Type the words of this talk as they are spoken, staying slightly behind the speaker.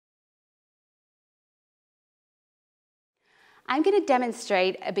I'm going to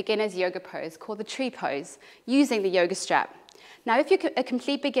demonstrate a beginner's yoga pose called the tree pose using the yoga strap. Now, if you're a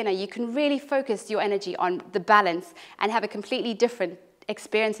complete beginner, you can really focus your energy on the balance and have a completely different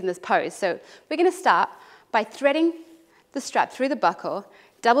experience in this pose. So we're going to start by threading the strap through the buckle,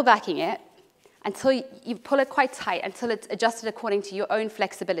 double backing it until you pull it quite tight until it's adjusted according to your own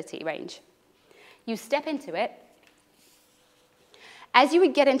flexibility range. You step into it. As you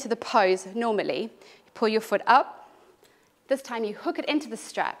would get into the pose normally, you pull your foot up. This time you hook it into the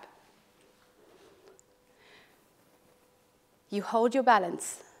strap. You hold your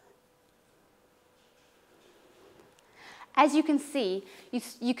balance. As you can see,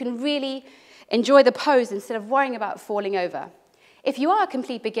 you can really enjoy the pose instead of worrying about falling over. If you are a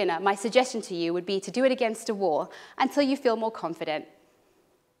complete beginner, my suggestion to you would be to do it against a wall until you feel more confident.